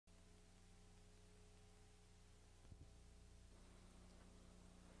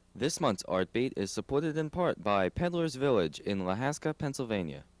This month's Art Beat is supported in part by Peddler's Village in Lahaska,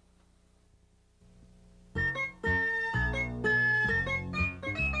 Pennsylvania.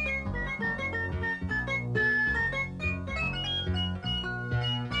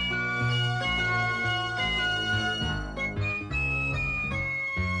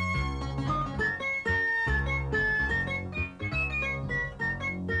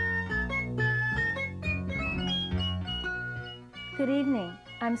 Good evening.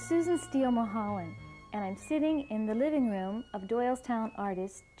 I'm Susan Steele Mulholland, and I'm sitting in the living room of Doylestown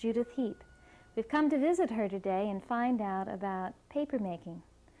artist Judith Heep. We've come to visit her today and find out about paper making.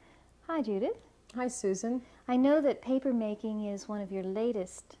 Hi, Judith. Hi, Susan. I know that paper making is one of your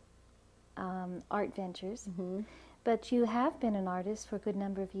latest art ventures, but you have been an artist for a good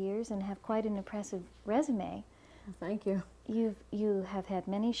number of years and have quite an impressive resume. Well, thank you. You have had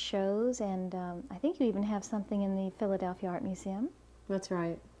many shows, and I think you even have something in the Philadelphia Art Museum. That's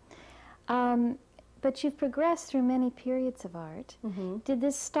right. But you've progressed through many periods of art. Did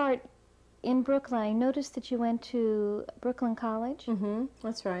this start in Brooklyn? I noticed that you went to Brooklyn College.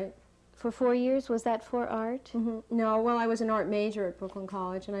 That's right. For 4 years. Was that for art? No, well, I was an art major at Brooklyn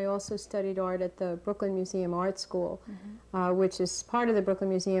College, and I also studied art at the Brooklyn Museum Art School, which is part of the Brooklyn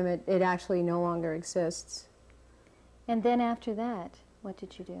Museum. It actually no longer exists. And then after that, what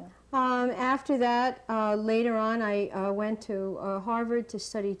did you do? After that, later on, I went to Harvard to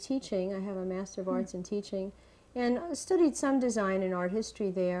study teaching. I have a Master of Arts in Teaching, and studied some design and art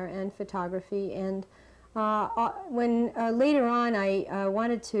history there, and photography. And when later on, I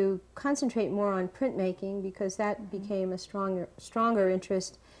wanted to concentrate more on printmaking because that became a stronger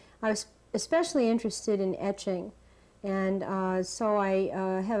interest. I was especially interested in etching. And so I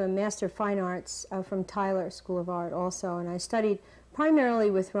have a Master of Fine Arts from Tyler School of Art also, and I studied primarily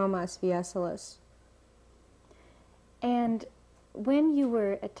with Romas Vieselas. And when you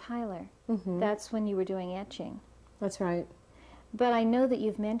were at Tyler, that's when you were doing etching. That's right. But I know that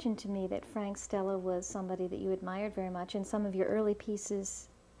you've mentioned to me that Frank Stella was somebody that you admired very much, and some of your early pieces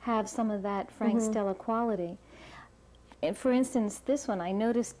have some of that Frank Stella quality. For instance, this one, I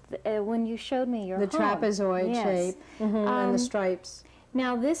noticed when you showed me your the trapezoid shape and the stripes.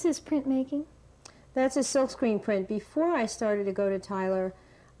 Now, this is printmaking? That's a silkscreen print. Before I started to go to Tyler,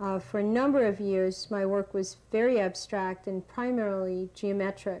 for a number of years, my work was very abstract and primarily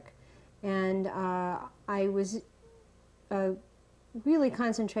geometric. And I was really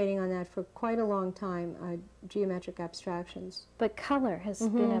concentrating on that for quite a long time, geometric abstractions. But color has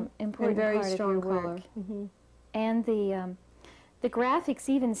been an important part of your work. And the graphics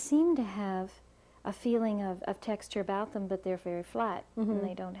even seem to have a feeling of texture about them, but they're very flat, and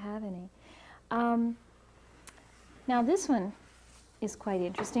they don't have any. Now this one is quite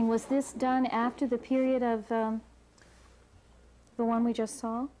interesting. Was this done after the period of the one we just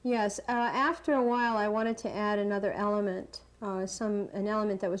saw? Yes. After a while, I wanted to add another element, an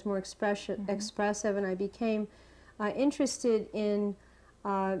element that was more expressive, and I became interested in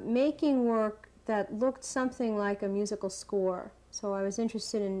making work that looked something like a musical score. So I was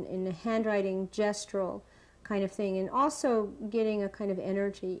interested in a handwriting gestural kind of thing, and also getting a kind of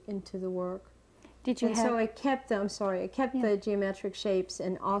energy into the work. Did you and so I kept the geometric shapes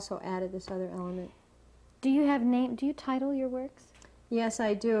and also added this other element. Do you title your works? Yes,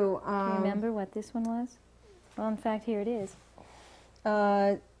 I do. Do you remember what this one was? Well, in fact, here it is.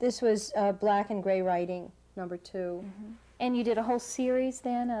 This was Black and Gray Writing, #2. And you did a whole series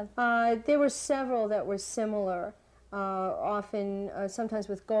then of? There were several that were similar, often, sometimes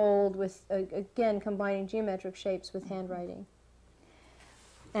with gold, with, again, combining geometric shapes with handwriting.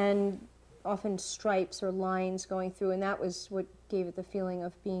 And often stripes or lines going through, and that was what gave it the feeling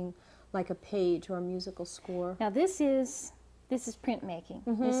of being like a page or a musical score. Now this is printmaking.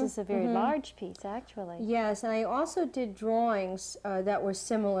 This is a very large piece, actually. Yes, and I also did drawings that were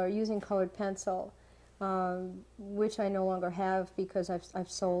similar using colored pencil. Which I no longer have because I've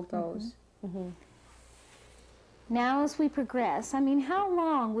sold those. Now, as we progress, I mean, how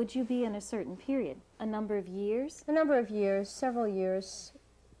long would you be in a certain period? A number of years? A number of years, several years,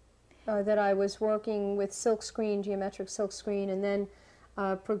 that I was working with silkscreen, geometric silkscreen, and then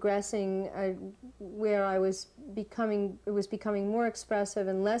progressing where it was becoming more expressive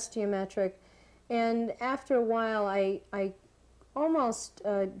and less geometric. And after a while, I almost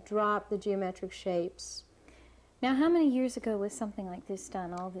dropped the geometric shapes. Now, how many years ago was something like this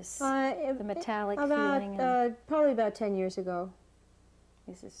done, all this, the metallic feeling? Probably about 10 years ago.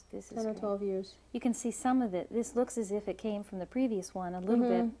 This is 10 or 12 years. You can see some of it. This looks as if it came from the previous one, a little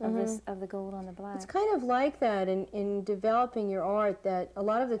bit of the gold on the black. It's kind of like that in developing your art, that a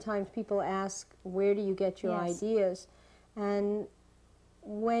lot of the times people ask, where do you get your ideas? And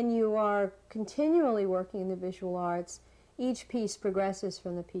when you are continually working in the visual arts, each piece progresses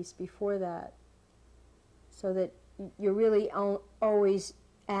from the piece before that, so that you're really always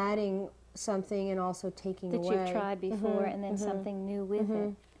adding something and also taking away. That you've tried before, and then something new with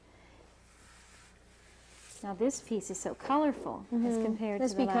it. Now this piece is so colorful as compared to the last piece.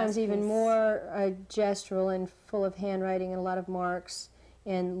 This becomes even more gestural and full of handwriting and a lot of marks,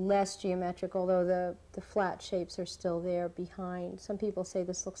 and less geometric, although the flat shapes are still there behind. Some people say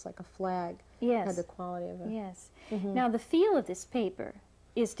this looks like a flag. Yes. Had the quality of it. Yes. Now the feel of this paper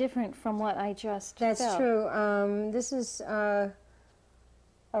is different from what I just felt. That's true. This is a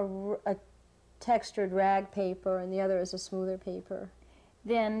textured rag paper, and the other is a smoother paper.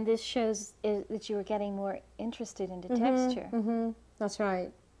 Then this shows that you were getting more interested into texture. That's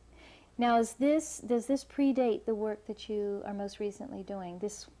right. Now, does this predate the work that you are most recently doing,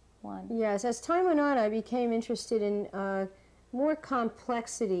 this one? Yes, as time went on, I became interested in more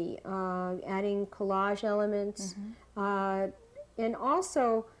complexity, adding collage elements, and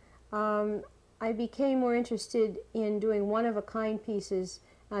also I became more interested in doing one-of-a-kind pieces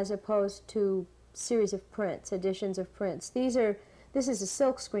as opposed to series of prints, editions of prints. This is a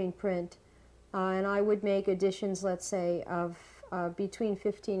silkscreen print, and I would make editions, let's say, of between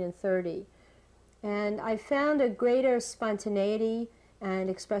 15 and 30. And I found a greater spontaneity and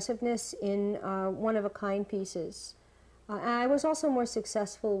expressiveness in one-of-a-kind pieces. And I was also more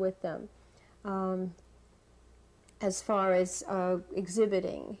successful with them as far as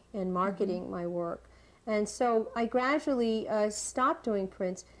exhibiting and marketing my work. And so I gradually stopped doing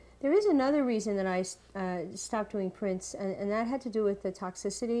prints. There is another reason that I stopped doing prints, and that had to do with the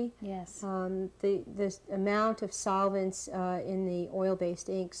toxicity. Yes. The amount of solvents in the oil-based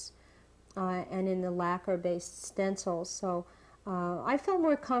inks and in the lacquer-based stencils. So I felt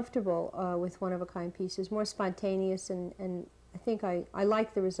more comfortable with one-of-a-kind pieces, more spontaneous, and I think I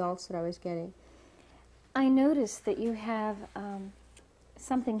liked the results that I was getting. I noticed that you have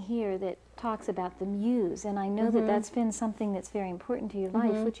something here that talks about the muse, and I know that that's been something that's very important to your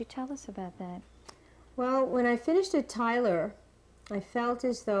life. Would you tell us about that? Well, when I finished at Tyler, I felt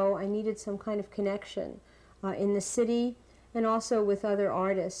as though I needed some kind of connection in the city and also with other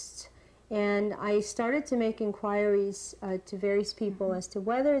artists. And I started to make inquiries to various people as to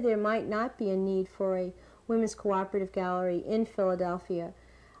whether there might not be a need for a women's cooperative gallery in Philadelphia.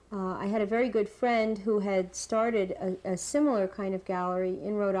 I had a very good friend who had started a similar kind of gallery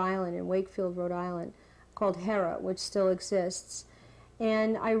in Rhode Island, in Wakefield, Rhode Island, called Hera, which still exists.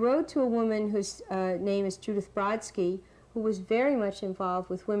 And I wrote to a woman whose name is Judith Brodsky, who was very much involved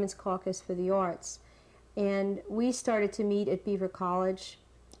with Women's Caucus for the Arts. And we started to meet at Beaver College,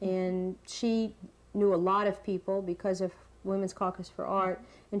 and she knew a lot of people because of Women's Caucus for Art,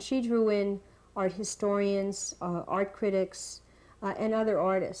 and she drew in art historians, art critics, and other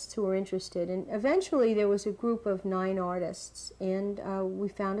artists who were interested. And eventually there was a group of 9 artists, and we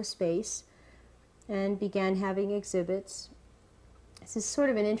found a space and began having exhibits. This is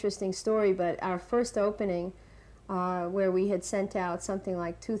sort of an interesting story, but our first opening, where we had sent out something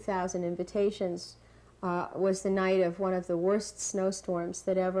like 2,000 invitations, was the night of one of the worst snowstorms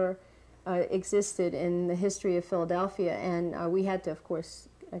that ever existed in the history of Philadelphia, and we had to, of course,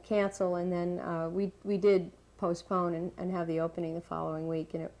 cancel, and then we did postpone and have the opening the following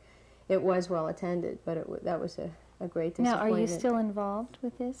week, and it was well attended, but that was a great disappointment. Now, are you still involved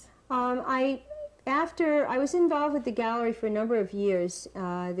with this? After I was involved with the gallery for a number of years,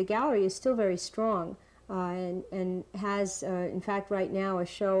 the gallery is still very strong and has, in fact, right now a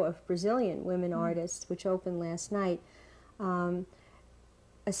show of Brazilian women artists, which opened last night.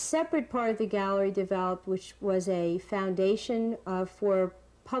 A separate part of the gallery developed, which was a foundation for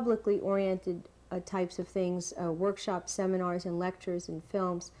publicly oriented types of things, workshops, seminars, and lectures, and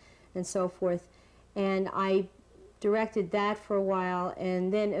films, and so forth. And I directed that for a while,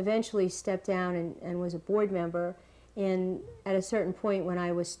 and then eventually stepped down and was a board member. And at a certain point, when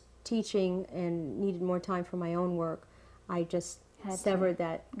I was teaching and needed more time for my own work, I just severed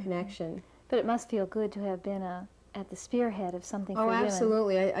that connection. But it must feel good to have been at the spearhead of something for women. Oh,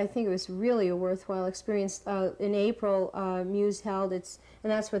 absolutely. I think it was really a worthwhile experience. In April, Muse held its,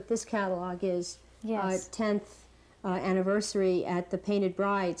 and that's what this catalog is, yes. 10th anniversary at the Painted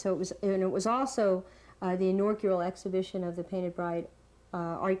Bride. So it was also the inaugural exhibition of the Painted Bride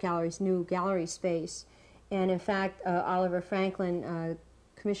Art Gallery's new gallery space. And in fact, Oliver Franklin,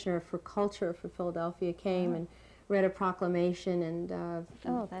 Commissioner for Culture for Philadelphia, came and read a proclamation, and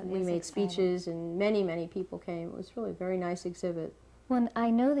we made speeches, and many, many people came. It was really a very nice exhibit. Well,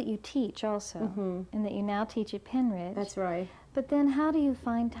 I know that you teach also, and that you now teach at Penridge. That's right. But then how do you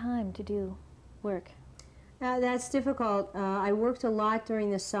find time to do work? That's difficult. I worked a lot during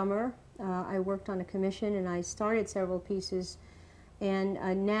the summer. I worked on a commission and I started several pieces,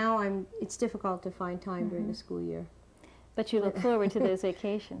 and now it's difficult to find time during the school year. But you look forward to those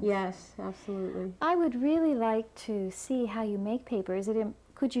vacations. Yes, absolutely. I would really like to see how you make paper.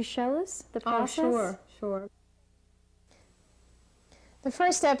 Could you show us the process? Oh, sure, sure. The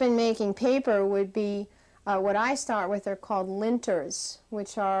first step in making paper would be what I start with are called linters,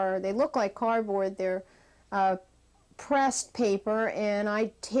 which they look like cardboard. They're pressed paper, and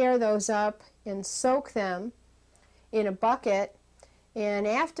I tear those up and soak them in a bucket. And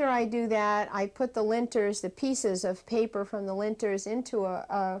after I do that, I put the linters, the pieces of paper from the linters, into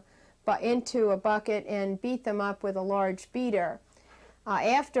a bucket and beat them up with a large beater.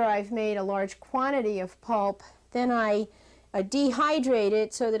 After I've made a large quantity of pulp, then I dehydrate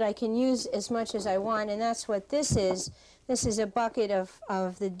it so that I can use as much as I want, and that's what this is. This is a bucket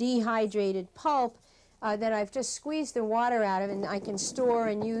of the dehydrated pulp that I've just squeezed the water out of, and I can store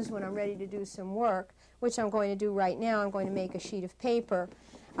and use when I'm ready to do some work, which I'm going to do right now. I'm going to make a sheet of paper.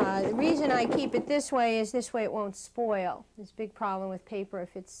 The reason I keep it this way is this way it won't spoil. There's a big problem with paper.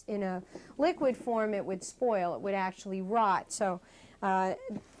 If it's in a liquid form, it would spoil. It would actually rot. So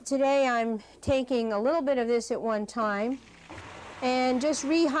today I'm taking a little bit of this at one time and just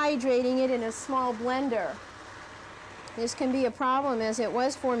rehydrating it in a small blender. This can be a problem, as it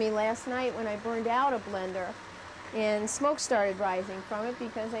was for me last night when I burned out a blender and smoke started rising from it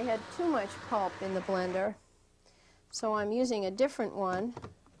because I had too much pulp in the blender. So I'm using a different one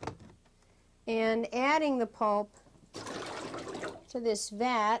and adding the pulp to this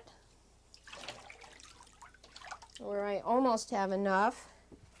vat where I almost have enough,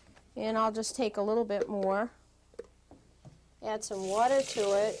 and I'll just take a little bit more, add some water to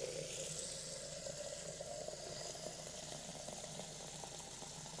it.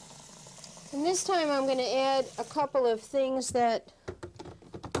 And this time I'm going to add a couple of things that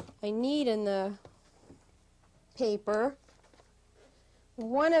I need in the paper.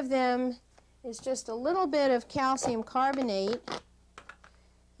 One of them is just a little bit of calcium carbonate,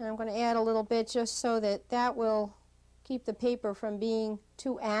 and I'm going to add a little bit just so that that will keep the paper from being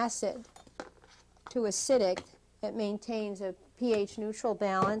too acid, too acidic. It maintains a pH neutral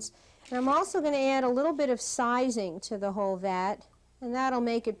balance. And I'm also going to add a little bit of sizing to the whole vat, and that'll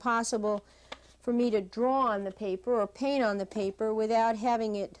make it possible for me to draw on the paper or paint on the paper without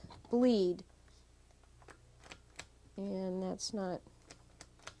having it bleed. And that's not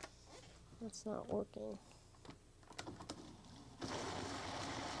working.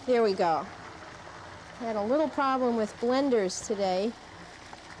 There we go. Had a little problem with blenders today.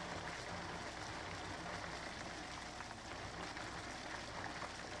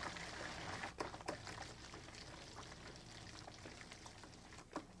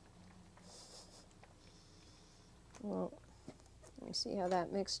 Well, let me see how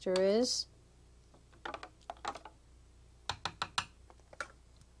that mixture is.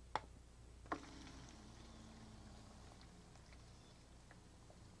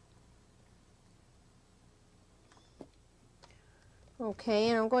 Okay,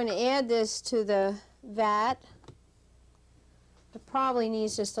 and I'm going to add this to the vat. It probably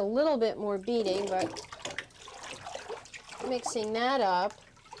needs just a little bit more beating, but mixing that up.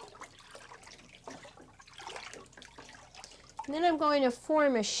 And then I'm going to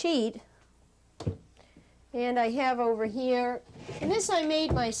form a sheet, and I have over here, and this I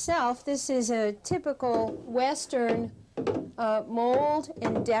made myself. This is a typical Western mold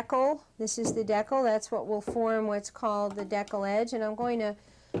and decal. This is the decal. That's what will form what's called the decal edge, and I'm going to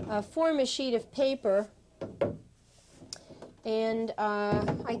form a sheet of paper, and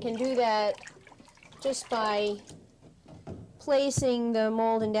I can do that just by placing the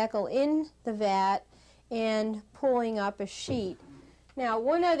mold and decal in the vat and pulling up a sheet. Now,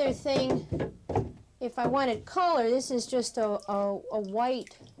 one other thing, if I wanted color, this is just a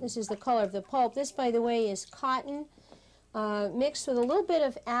white, this is the color of the pulp. This, by the way, is cotton mixed with a little bit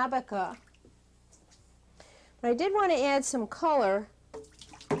of abaca. But I did want to add some color,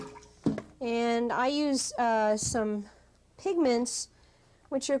 and I use some pigments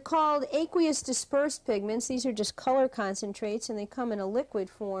which are called aqueous dispersed pigments. These are just color concentrates, and they come in a liquid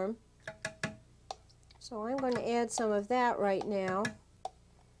form. So I'm going to add some of that right now,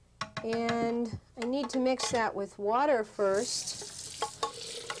 and I need to mix that with water first.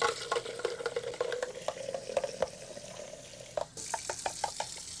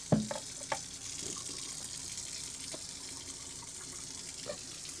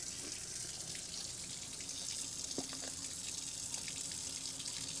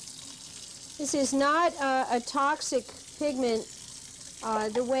 This is not a toxic pigment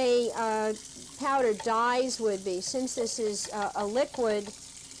the way powdered dyes would be. Since this is a liquid,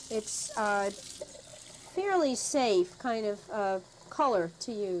 it's fairly safe kind of color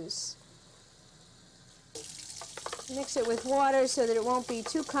to use. Mix it with water so that it won't be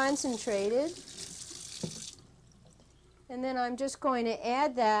too concentrated. And then I'm just going to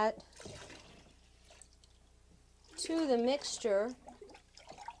add that to the mixture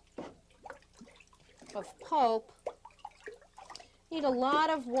of pulp. Need a lot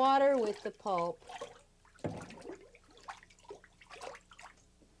of water with the pulp.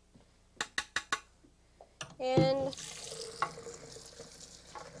 And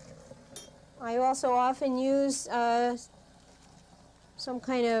I also often use some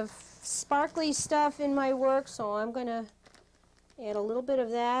kind of sparkly stuff in my work, so I'm going to add a little bit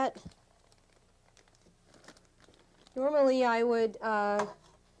of that. Normally I would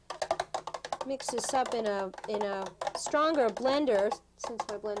mix this up in a stronger blender. Since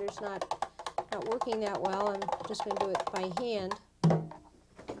my blender's not working that well, I'm just going to do it by hand.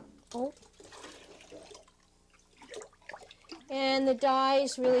 Oh. And the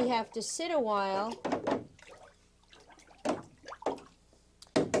dyes really have to sit a while.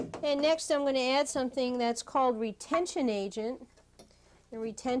 And next I'm going to add something that's called retention agent. The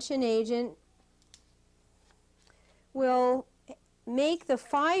retention agent will make the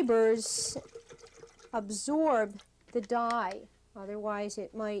fibers absorb the dye. Otherwise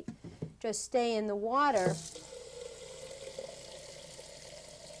it might just stay in the water.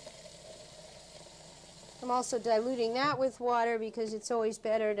 I'm also diluting that with water because it's always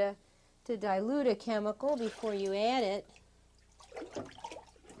better to dilute a chemical before you add it.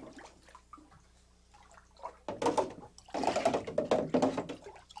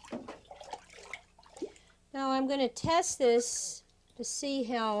 Now I'm going to test this to see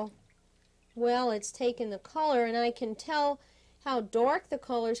how well it's taken the color, and I can tell how dark the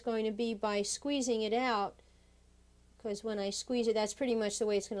color is going to be by squeezing it out, because when I squeeze it, that's pretty much the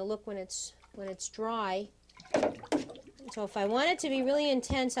way it's going to look when it's dry. So if I want it to be really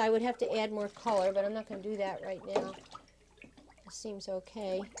intense, I would have to add more color, but I'm not going to do that right now. This seems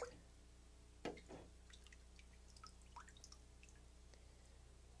okay.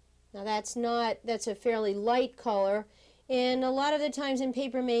 Now that's a fairly light color, and a lot of the times in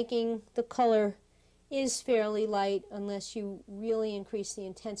paper making the color is fairly light unless you really increase the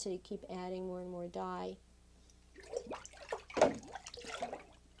intensity, keep adding more and more dye.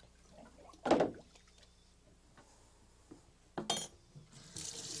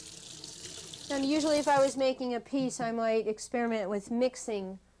 Now usually if I was making a piece, I might experiment with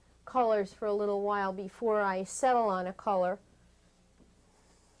mixing colors for a little while before I settle on a color.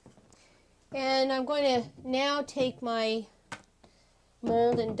 And I'm going to now take my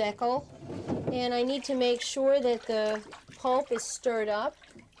mold and decal, and I need to make sure that the pulp is stirred up,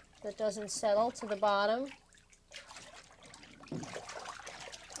 that doesn't settle to the bottom.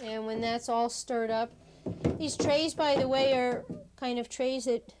 And when that's all stirred up, these trays, by the way, are kind of trays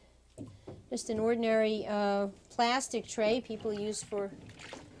that just an ordinary plastic tray people use for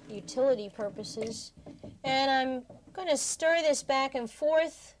utility purposes. And I'm going to stir this back and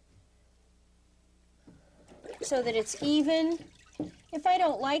forth so that it's even. If I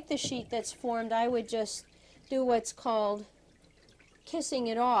don't like the sheet that's formed, I would just do what's called kissing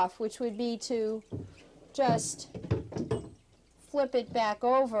it off, which would be to just flip it back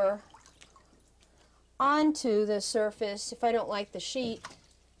over onto the surface if I don't like the sheet,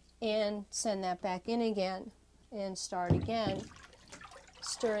 and send that back in again and start again,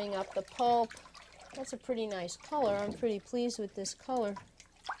 stirring up the pulp. That's a pretty nice color. I'm pretty pleased with this color.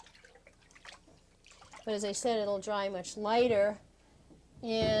 But as I said, it'll dry much lighter,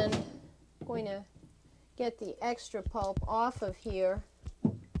 and I'm going to get the extra pulp off of here.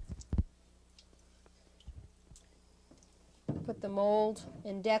 Put the mold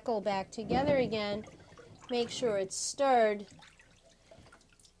and decal back together again. Make sure it's stirred.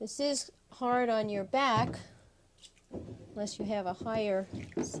 This is hard on your back, unless you have a higher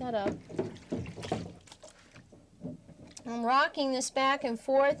setup. I'm rocking this back and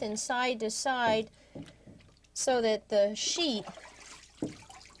forth and side to side so that the sheet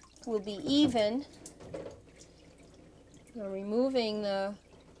will be even. I'm removing the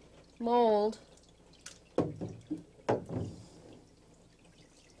mold.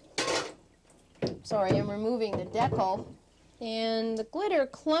 Sorry, I'm removing the decal. And the glitter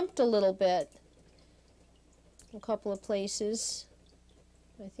clumped a little bit in a couple of places.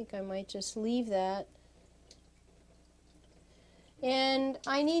 I think I might just leave that. And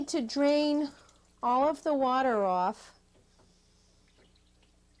I need to drain all of the water off.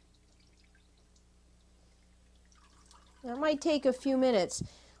 That might take a few minutes.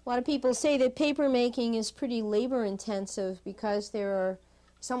 A lot of people say that paper making is pretty labor intensive because there are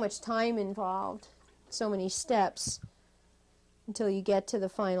so much time involved, so many steps until you get to the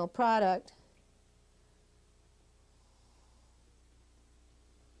final product.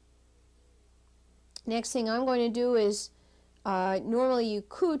 Next thing I'm going to do is, normally you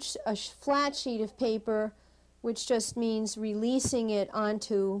couch a flat sheet of paper, which just means releasing it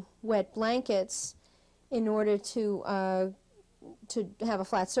onto wet blankets in order to have a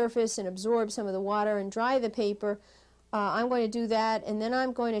flat surface and absorb some of the water and dry the paper. I'm going to do that, and then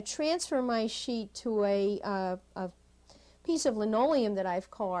I'm going to transfer my sheet to a piece of linoleum that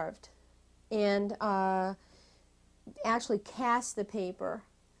I've carved and actually cast the paper.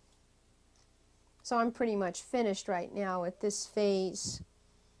 So I'm pretty much finished right now at this phase.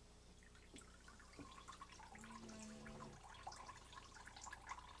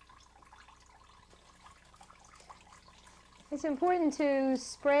 It's important to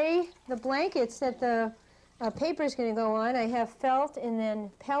spray the blankets that the paper is going to go on. I have felt and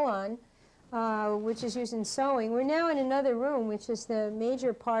then Pellon, which is used in sewing. We're now in another room, which is the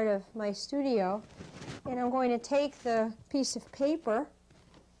major part of my studio. And I'm going to take the piece of paper,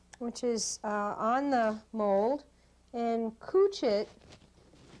 which is on the mold, and couch it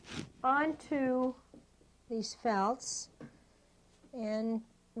onto these felts and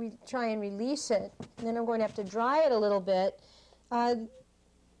try and release it. And then I'm going to have to dry it a little bit. And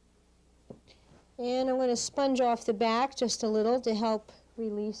I'm going to sponge off the back just a little to help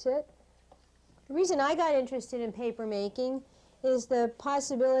release it. The reason I got interested in paper making is the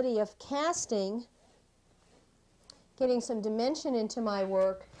possibility of casting, getting some dimension into my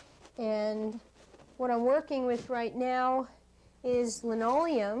work. And what I'm working with right now is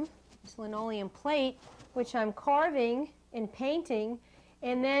linoleum, this linoleum plate, which I'm carving and painting,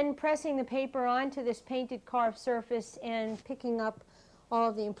 and then pressing the paper onto this painted carved surface and picking up all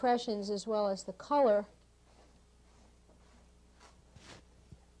of the impressions as well as the color.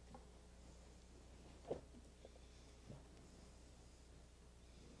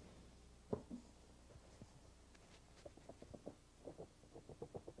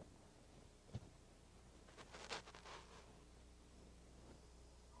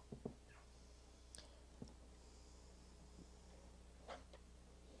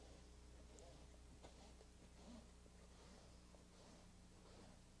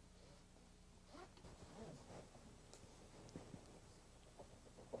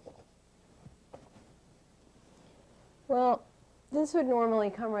 Well, this would normally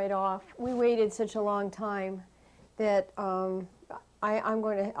come right off. We waited such a long time that I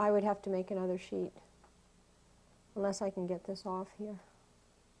would have to make another sheet unless I can get this off here.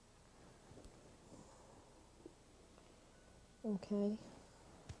 Okay.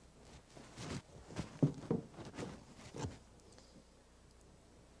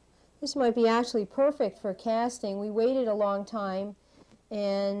 This might be actually perfect for casting. We waited a long time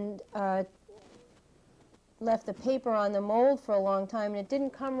and left the paper on the mold for a long time, and it didn't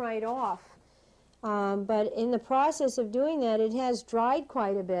come right off. But in the process of doing that, it has dried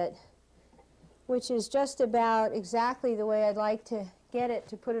quite a bit, which is just about exactly the way I'd like to get it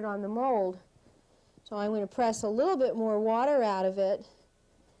to put it on the mold. So I'm going to press a little bit more water out of it,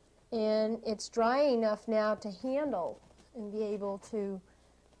 and it's dry enough now to handle and be able to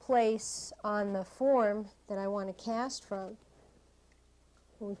place on the form that I want to cast from.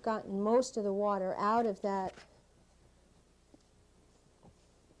 We've gotten most of the water out of that.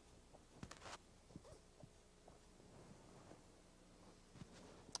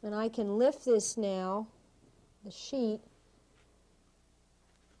 And I can lift this now, the sheet,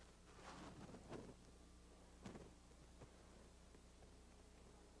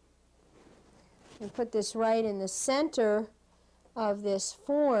 and put this right in the center of this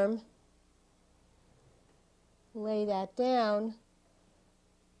form, lay that down,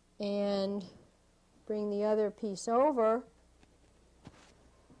 and bring the other piece over,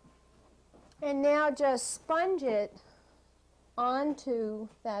 and now just sponge it onto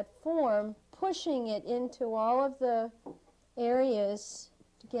that form, pushing it into all of the areas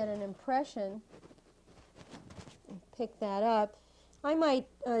to get an impression. Pick that up. I might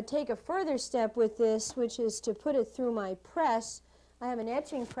take a further step with this, which is to put it through my press. I have an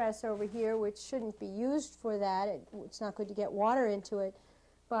etching press over here, which shouldn't be used for that. It's not good to get water into it.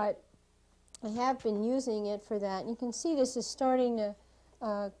 But I have been using it for that. And you can see this is starting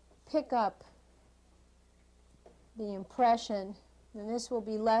to pick up the impression. And this will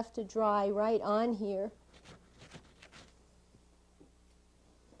be left to dry right on here.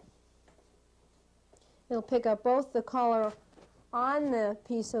 It'll pick up both the color on the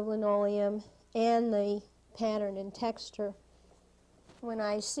piece of linoleum and the pattern and texture. When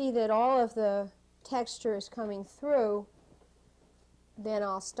I see that all of the texture is coming through, then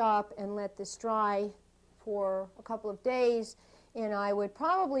I'll stop and let this dry for a couple of days, and I would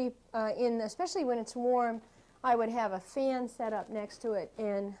probably, especially when it's warm, I would have a fan set up next to it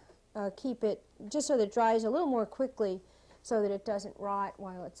and keep it just so that it dries a little more quickly so that it doesn't rot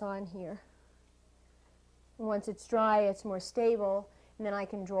while it's on here. Once it's dry, it's more stable, and then I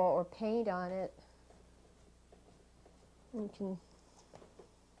can draw or paint on it.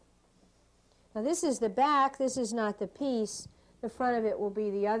 Now this is the back, this is not the piece. The front of it will be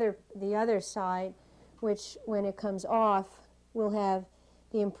the other side, which when it comes off will have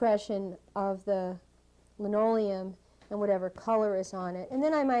the impression of the linoleum and whatever color is on it. And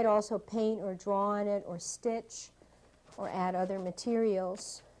then I might also paint or draw on it or stitch or add other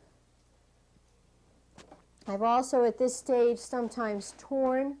materials. I've also at this stage sometimes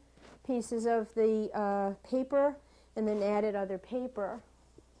torn pieces of the paper and then added other paper.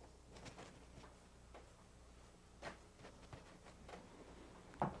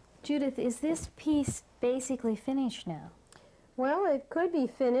 Judith, is this piece basically finished now? Well, it could be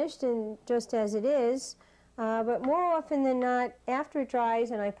finished and just as it is, but more often than not, after it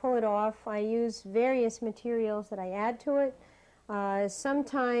dries and I pull it off, I use various materials that I add to it.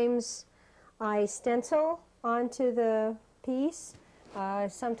 Sometimes I stencil onto the piece.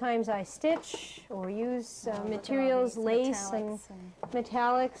 Sometimes I stitch or use materials, lace and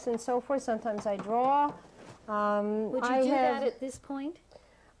metallics and so forth. Sometimes I draw. Would you do that at this point?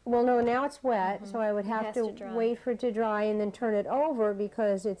 Well, no, now it's wet, so I would have to wait for it to dry and then turn it over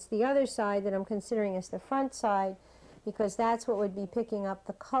because it's the other side that I'm considering as the front side, because that's what would be picking up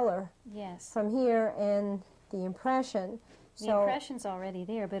the color from here and the impression. The impression's already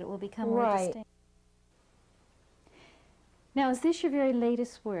there, but it will become more distinct. Now, is this your very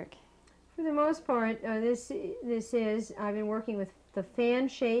latest work? For the most part, this is, I've been working with the fan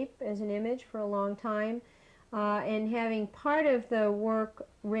shape as an image for a long time. And having part of the work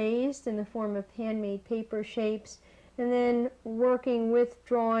raised in the form of handmade paper shapes, and then working with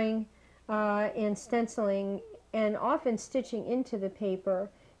drawing and stenciling, and often stitching into the paper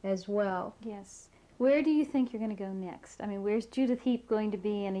as well. Yes. Where do you think you're going to go next? I mean, where's Judith Heep going to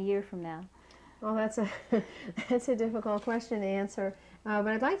be in a year from now? Well, that's a difficult question to answer. But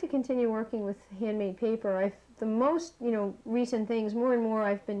I'd like to continue working with handmade paper. The most recent things, more and more,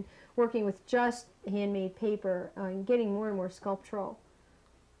 I've been working with just handmade paper and getting more and more sculptural,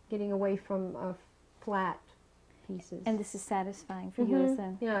 getting away from flat pieces. And this is satisfying for you as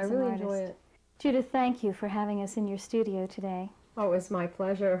an I artist. really enjoy it. Judith, thank you for having us in your studio today. Oh, it was my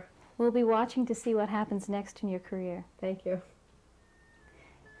pleasure. We'll be watching to see what happens next in your career. Thank you.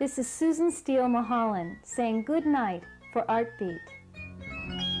 This is Susan Steele Mulholland saying good night for Artbeat.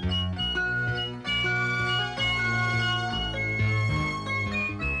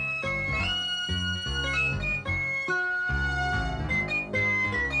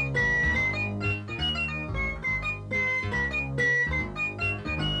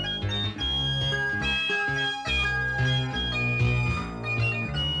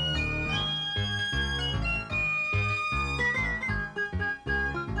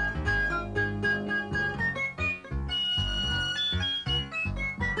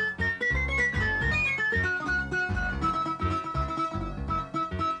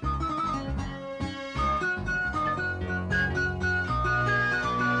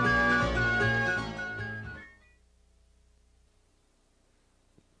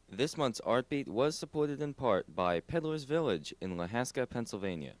 This month's Art Beat was supported in part by Peddler's Village in Lahaska,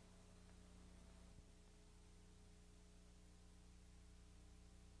 Pennsylvania.